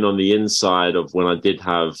 even on the inside of when I did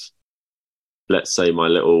have, let's say, my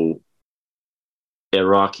little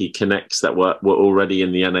Iraqi connects that were already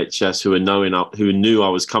in the NHS who knew I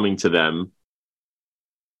was coming to them,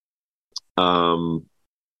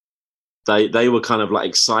 they were kind of like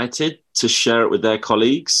excited to share it with their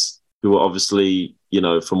colleagues who were obviously,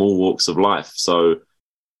 from all walks of life. So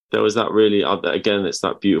there was that really, again, it's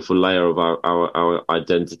that beautiful layer of our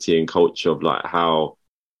identity and culture of like how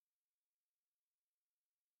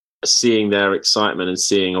seeing their excitement and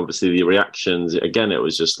seeing obviously the reactions. Again, it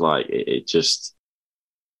was just like, it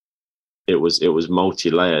was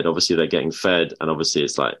multi-layered. Obviously they're getting fed, and obviously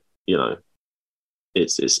it's like,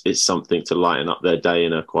 it's something to lighten up their day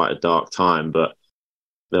in quite a dark time. But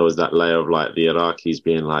there was that layer of like the Iraqis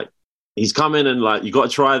being like, he's coming and like, you got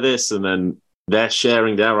to try this. And then they're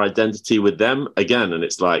sharing their identity with them again. And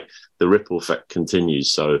it's like the ripple effect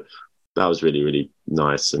continues. So that was really, really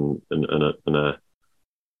nice. And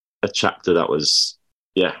a chapter that was,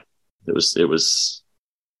 it was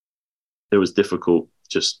difficult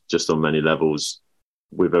just on many levels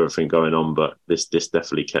with everything going on. But this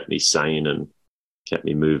definitely kept me sane and kept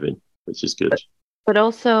me moving, which is good. But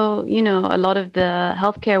also, a lot of the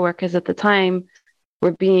healthcare workers at the time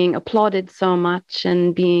were being applauded so much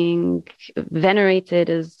and being venerated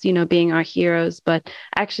as, being our heroes, but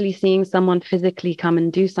actually seeing someone physically come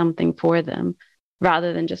and do something for them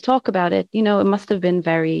rather than just talk about it, it must have been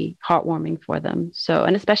very heartwarming for them. So,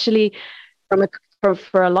 and especially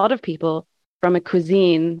for a lot of people, from a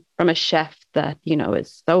cuisine, from a chef that,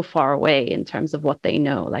 is so far away in terms of what they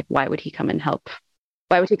know, like, why would he come and help?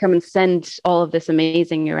 Why would he come and send all of this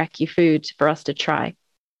amazing Iraqi food for us to try?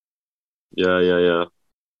 Yeah.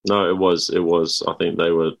 No, it was. I think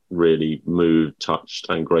they were really moved, touched,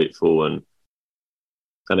 and grateful. And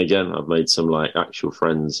again, I've made some like actual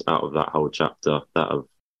friends out of that whole chapter that have,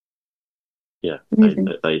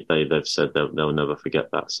 they've said they'll never forget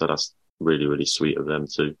that. So that's really, really sweet of them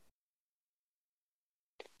too.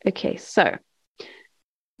 Okay, so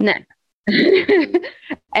now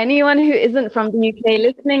anyone who isn't from the UK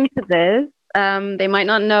listening to this, they might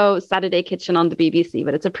not know Saturday Kitchen on the BBC,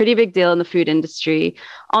 but it's a pretty big deal in the food industry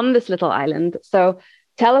on this little island. So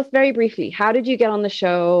tell us very briefly, how did you get on the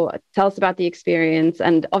show? Tell us about the experience.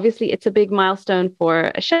 And obviously it's a big milestone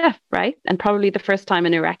for a chef, right? And probably the first time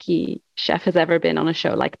an Iraqi chef has ever been on a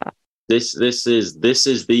show like that. This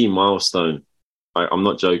is the milestone. I'm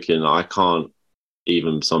not joking. I can't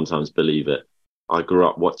even sometimes believe it. I grew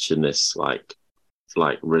up watching this, like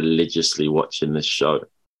religiously watching this show.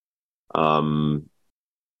 And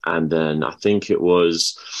then I think it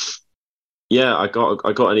was, I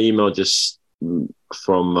got an email just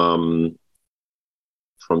from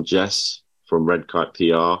Jess from Red Kite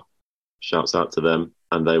PR. Shouts out to them.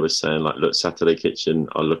 And they were saying like, look, Saturday Kitchen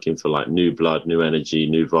are looking for like new blood, new energy,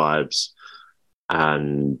 new vibes.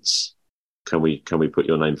 And can we put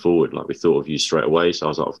your name forward? Like, we thought of you straight away. So I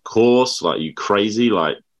was like, of course, like, you crazy?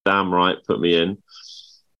 Like, damn right, put me in.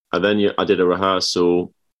 And then I did a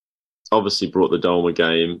rehearsal, obviously brought the Dolma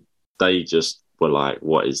game. They just were like,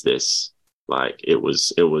 what is this? Like, it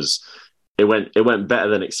went better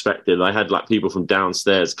than expected. I had like people from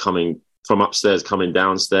upstairs coming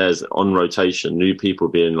downstairs on rotation, new people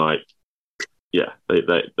being like, yeah,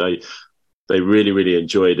 they really, really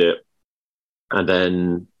enjoyed it. And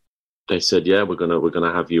then they said, yeah, we're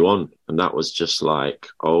gonna have you on. And that was just like,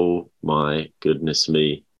 oh my goodness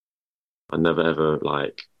me. I never ever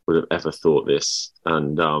would have ever thought this.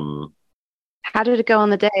 And how did it go on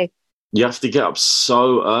the day? you have to get up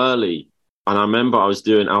so early. And I remember I was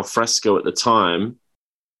doing al fresco at the time,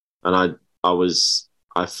 and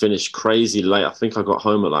I finished crazy late. I think I got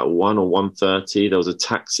home at like 1 or 1:30. There was a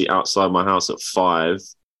taxi outside my house at 5.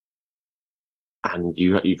 And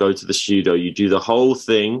you go to the studio, you do the whole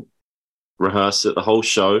thing, rehearse it, the whole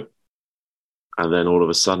show, and then all of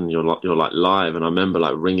a sudden you're like live. And I remember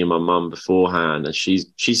like ringing my mum beforehand, and she's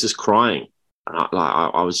just crying. And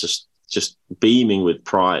I was just beaming with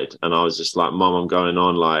pride, and I was just like, Mum, I'm going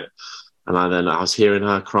on, like. And then I was hearing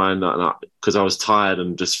her crying, because I was tired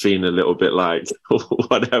and just feeling a little bit like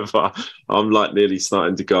whatever. I'm like nearly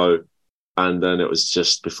starting to go, and then it was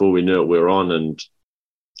just before we knew it, we were on, and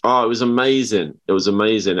it was amazing. It was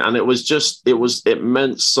amazing, and it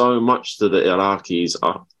meant so much to the Iraqis.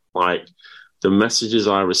 Like the messages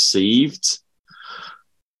I received.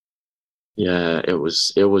 Yeah, it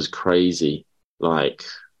was crazy. Like,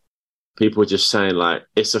 people were just saying, like,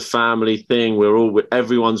 it's a family thing.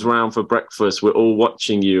 Everyone's round for breakfast. We're all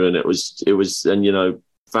watching you. And it was, and, you know,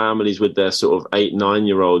 families with their sort of 8,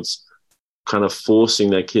 9-year-olds kind of forcing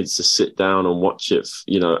their kids to sit down and watch it,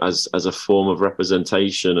 you know, as a form of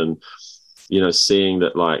representation, and, you know, seeing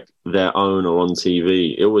that like their own are on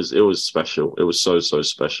TV. It was special. It was so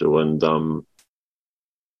special. And,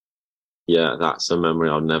 yeah, that's a memory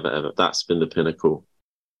I'll never ever. That's been the pinnacle.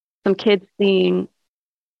 Some kids seeing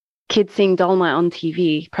Dolma on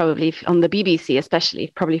TV, probably on the BBC,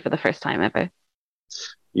 especially, probably for the first time ever.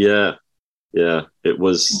 Yeah, it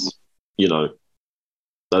was. You know,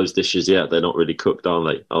 those dishes. Yeah, they're not really cooked, are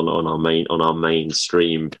they? On our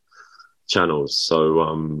mainstream channels.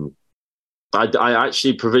 So, I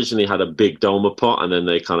actually provisionally had a big Dolma pot, and then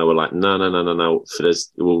they kind of were like, no.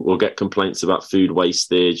 We'll get complaints about food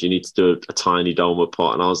wastage. You need to do a tiny Dolma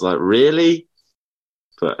pot, and I was like, really?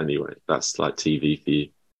 But anyway, that's like TV for you.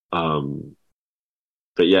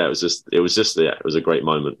 But yeah, it was a great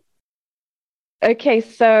moment. Okay,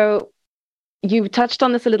 so you touched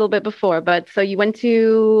on this a little bit before, but so you went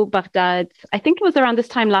to Baghdad, I think it was around this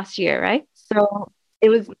time last year, right? So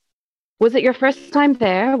was it your first time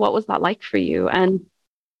there? What was that like for you? And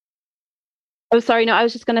oh, sorry, no, I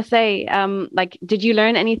was just gonna say, like, did you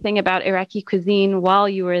learn anything about Iraqi cuisine while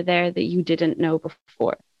you were there that you didn't know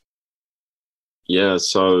before? Yeah,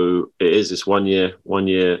 so it is this one year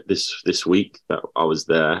this week that I was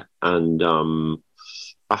there, and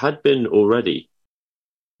I had been already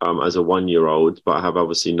as a 1-year-old, but I have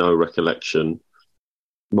obviously no recollection.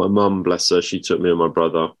 My mum, bless her, she took me and my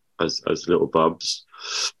brother as little bubs,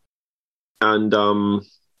 and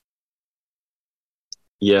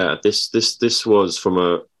yeah, this was from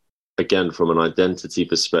an identity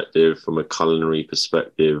perspective, from a culinary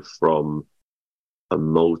perspective, from a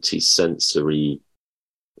multi-sensory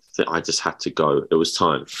thing. I just had to go. It was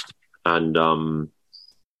time. And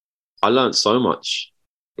I learned so much,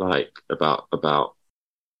 like about the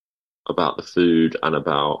food, and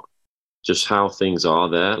about just how things are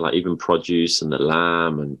there, like even produce and the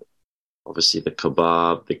lamb, and obviously the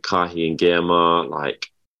kebab, the kahi and germa. Like,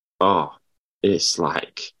 it's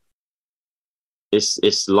like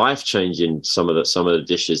it's life-changing, some of the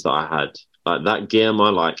dishes that I had. Like that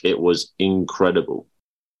germa, like it was incredible.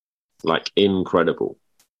 Like incredible.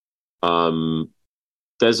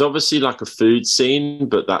 There's obviously like a food scene,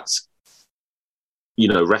 but that's, you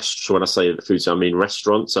know, when I say the food scene, I mean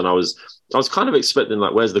restaurants. And I was kind of expecting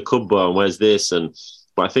like, where's the kubba and where's this?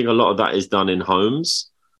 But I think a lot of that is done in homes.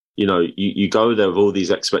 You know, you go there with all these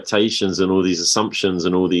expectations and all these assumptions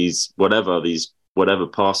and all these whatever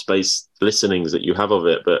past-based listenings that you have of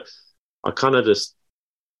it. But I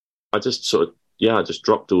just sort of, I just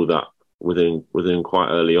dropped all that within quite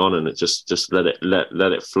early on, and it just let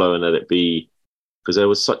it flow and let it be, because there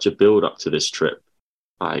was such a build up to this trip,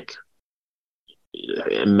 like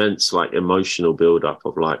immense, like emotional build up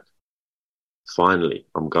of like, finally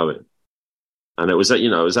I'm going. And it was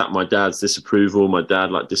at my dad's disapproval. My dad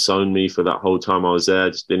like disowned me for that whole time I was there,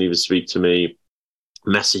 just didn't even speak to me,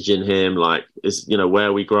 messaging him like, where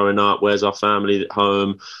are we growing up, where's our family at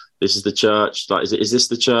home, this is the church. Like, is this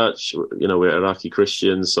the church? You know, we're Iraqi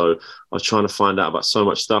Christians. So I was trying to find out about so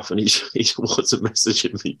much stuff, and he wasn't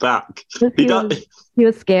messaging me back. He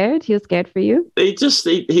was scared. He was scared for you.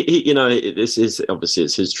 He you know, this is obviously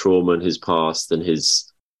it's his trauma and his past and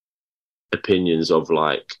his opinions of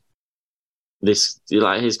like this,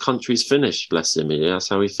 like his country's finished. Bless him. Yeah, that's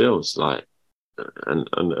how he feels. Like,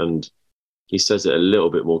 and he says it a little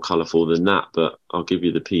bit more colourful than that, but I'll give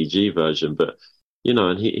you the PG version. But you know,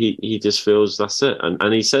 and he just feels that's it.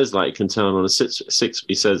 And he says like it can turn on a six.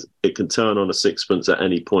 He says it can turn on a sixpence at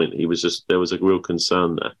any point. There was a real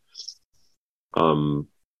concern there.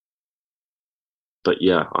 But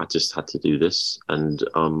yeah, I just had to do this, and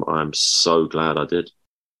I'm so glad I did.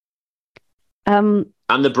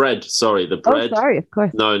 And the bread, sorry, the bread. Oh, sorry, of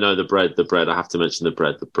course. No, the bread. I have to mention the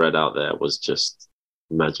bread. The bread out there was just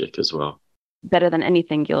magic as well. Better than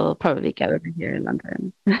anything you'll probably get over here in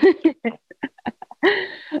London.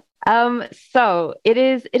 So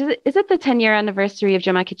is it the 10-year anniversary of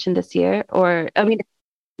JUMA Kitchen this year? Or, I mean,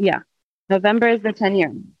 yeah, November is the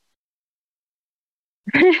 10-year.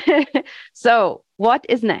 So what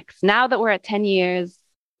is next? Now that we're at 10 years,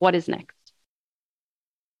 what is next?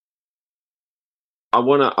 I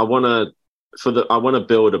want to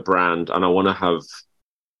build a brand, and I want to have,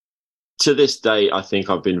 to this day, I think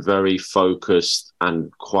I've been very focused and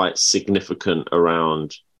quite significant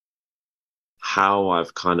around how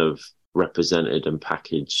I've kind of represented and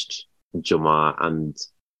packaged JUMA and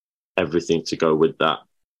everything to go with that.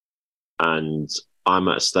 And I'm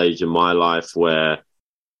at a stage in my life where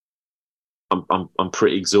I'm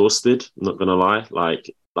pretty exhausted, I'm not gonna lie.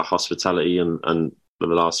 Like the hospitality and the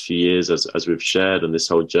last few years as we've shared, and this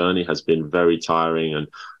whole journey has been very tiring, and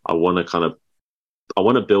I want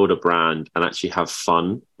to build a brand and actually have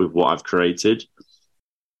fun with what I've created.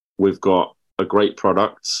 We've got a great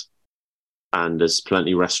product, and there's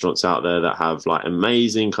plenty of restaurants out there that have like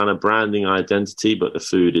amazing kind of branding identity, but the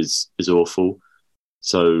food is awful.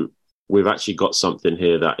 So we've actually got something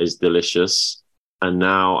here that is delicious. And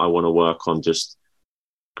now I want to work on just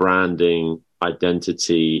branding,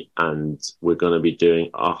 identity, and we're going to be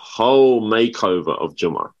doing a whole makeover of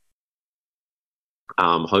JUMA.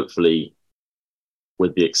 Hopefully,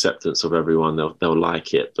 with the acceptance of everyone, they'll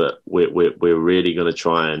like it. But we're really going to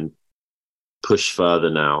try and push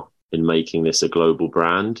further now in making this a global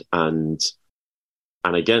brand, and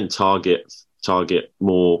again target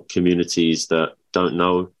more communities that don't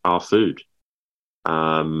know our food.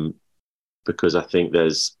 Because I think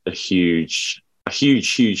there's a huge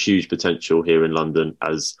potential here in London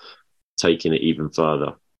as taking it even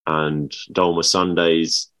further. And Dolma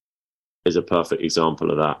Sundays is a perfect example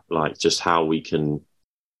of that. Like just how we can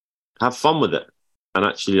have fun with it and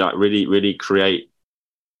actually like really create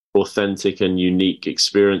authentic and unique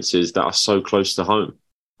experiences that are so close to home.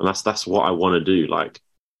 And that's what I want to do. Like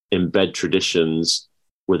embed traditions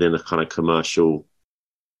within a kind of commercial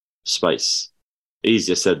space.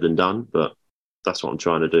 Easier said than done, but that's what I'm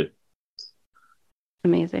trying to do.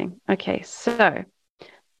 Amazing. Okay, so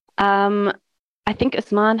I think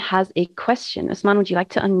Usman has a question. Usman, would you like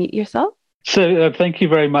to unmute yourself? So thank you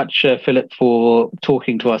very much, Philip, for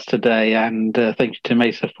talking to us today, and thank you to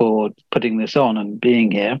Mesa for putting this on and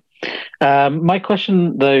being here. My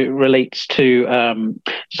question, though, relates to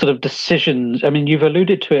sort of decisions. I mean, you've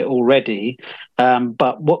alluded to it already,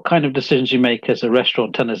 but what kind of decisions you make as a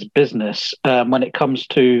restaurant and as a business when it comes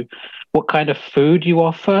to what kind of food you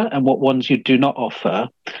offer and what ones you do not offer?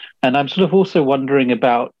 And I'm sort of also wondering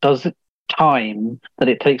about, does the time that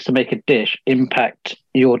it takes to make a dish impact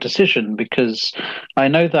your decision? Because I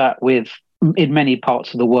know that in many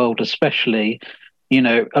parts of the world, especially, you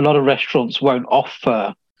know, a lot of restaurants won't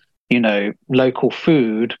offer, you know, local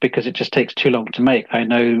food because it just takes too long to make. I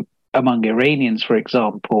know among Iranians, for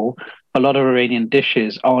example, a lot of Iranian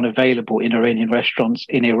dishes aren't available in Iranian restaurants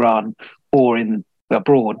in Iran or in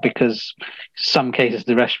abroad because in some cases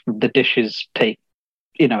the dishes take,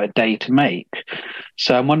 you know, a day to make.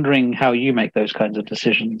 So I'm wondering how you make those kinds of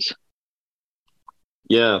decisions.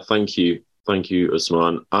 Yeah, thank you,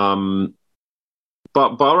 Usman.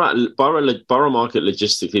 But borough market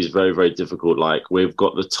logistically is very, very difficult. Like we've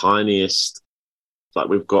got the tiniest, like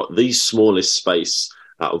we've got the smallest space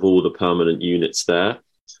out of all the permanent units there,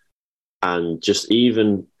 and just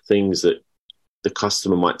even things that the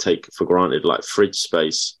customer might take for granted, like fridge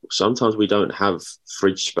space. Sometimes we don't have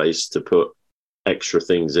fridge space to put extra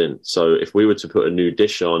things in. So if we were to put a new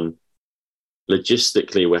dish on,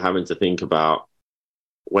 logistically, we're having to think about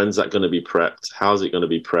when's that going to be prepped? How's it going to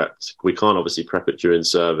be prepped? We can't obviously prep it during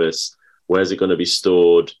service. Where's it going to be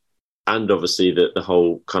stored? And obviously the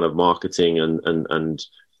whole kind of marketing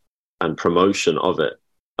and promotion of it.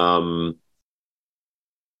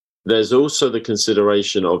 There's also the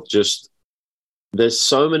consideration of just, there's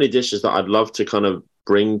so many dishes that I'd love to kind of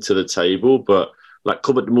bring to the table, but like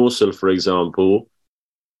kubbat morsel, for example,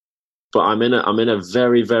 but I'm in a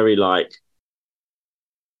very, very like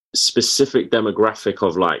specific demographic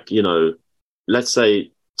of like, you know, let's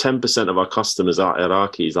say 10% of our customers are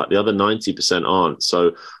Iraqis, like the other 90% aren't.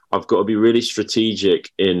 So I've got to be really strategic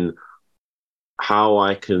in how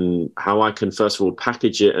I can first of all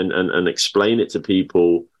package it and explain it to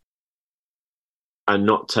people, and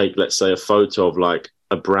not take, let's say, a photo of like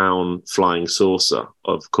a brown flying saucer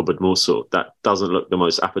of kubbat morsel that doesn't look the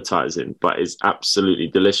most appetizing, but is absolutely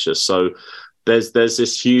delicious. So there's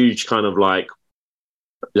this huge kind of like,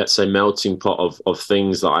 let's say, melting pot of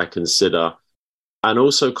things that I consider, and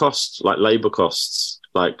also costs, like labor costs,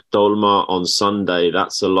 like dolma on Sunday.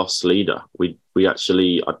 That's a lost leader. We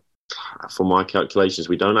actually, from my calculations,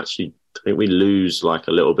 we don't actually, I think we lose like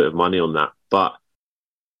a little bit of money on that, but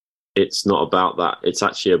it's not about that. It's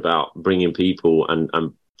actually about bringing people and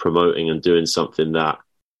promoting and doing something that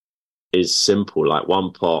is simple, like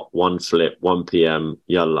one pot, one flip, 1 p.m,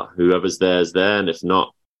 yalla, whoever's there is there, and if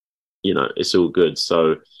not, you know, it's all good.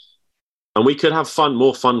 So, and we could have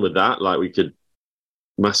more fun with that. Like we could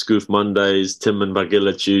Maskoof Mondays, Tim and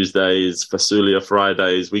Bagilla Tuesdays, Fasulia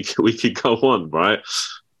Fridays. We could go on, right?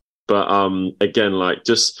 But again, like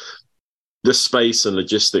just the space and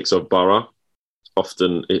logistics of borough,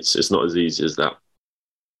 often it's not as easy as that.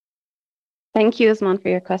 Thank you, Usman, for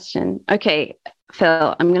your question. Okay,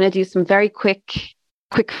 Phil, I'm going to do some very quick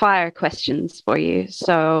fire questions for you.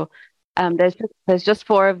 So there's just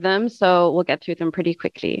 4 of them, so we'll get through them pretty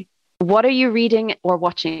quickly. What are you reading or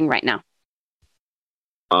watching right now?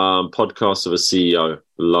 Podcast of a CEO,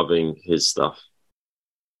 loving his stuff.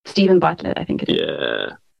 Stephen Bartlett, I think it is.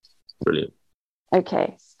 Yeah, brilliant.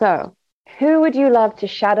 Okay, so who would you love to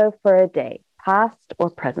shadow for a day, past or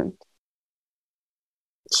present?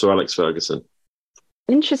 Sir Alex Ferguson.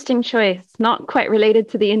 Interesting choice. Not quite related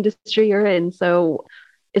to the industry you're in. So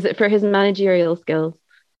is it for his managerial skills?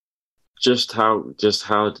 Just how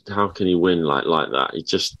can he win like that? He's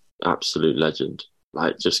just absolute legend.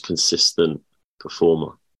 Like just consistent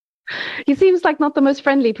performer. He seems like not the most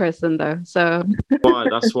friendly person though. So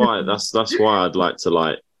that's why I'd like to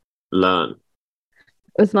like learn.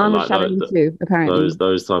 Usman was shadowing too, apparently.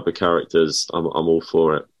 Those type of characters, I'm all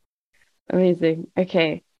for it. Amazing.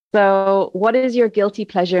 Okay. So what is your guilty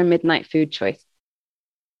pleasure midnight food choice?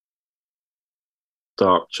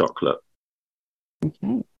 Dark chocolate.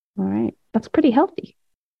 Okay. All right. That's pretty healthy.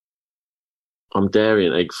 I'm dairy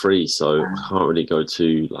and egg free, so I can't really go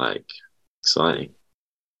too like exciting.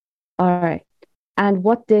 All right. And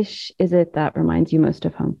what dish is it that reminds you most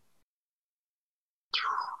of home?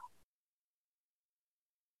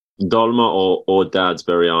 Dolma or Dad's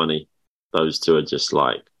biryani. Those two are just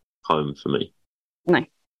like home for me. Nice.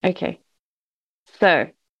 Okay. So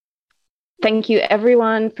thank you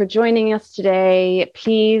everyone for joining us today.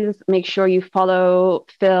 Please make sure you follow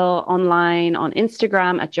Phil online on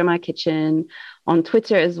Instagram at JUMA Kitchen, on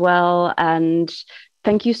Twitter as well. And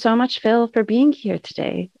thank you so much, Phil, for being here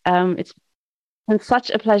today. It's been such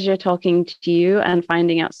a pleasure talking to you and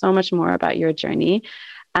finding out so much more about your journey.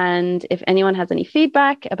 And if anyone has any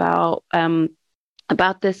feedback about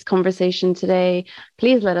this conversation today,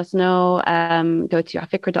 please let us know. Go to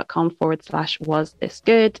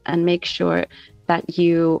afikra.com/was-this-good and make sure that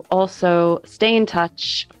you also stay in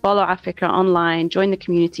touch, follow Afikra online, join the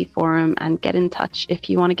community forum, and get in touch if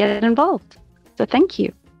you want to get involved. So thank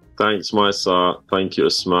you. Thanks, Maisa. Thank you,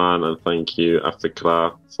 Usman. And thank you,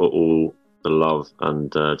 Afikra, for all the love and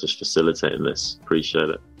just facilitating this. Appreciate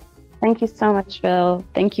it. Thank you so much, Phil.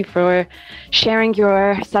 Thank you for sharing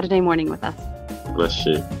your Saturday morning with us. Bless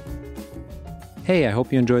you. Hey, I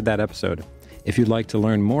hope you enjoyed that episode. If you'd like to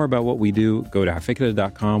learn more about what we do, go to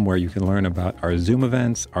afikra.com, where you can learn about our Zoom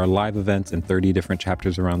events, our live events in 30 different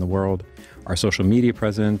chapters around the world, our social media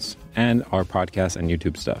presence, and our podcast and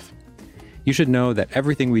YouTube stuff. You should know that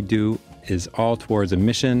everything we do is all towards a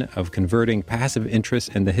mission of converting passive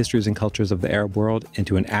interest in the histories and cultures of the Arab world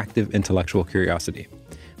into an active intellectual curiosity.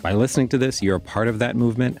 By listening to this, you're a part of that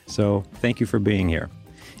movement, so thank you for being here.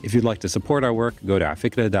 If you'd like to support our work, go to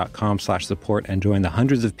afikra.com/support and join the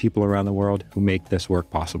hundreds of people around the world who make this work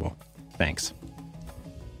possible. Thanks.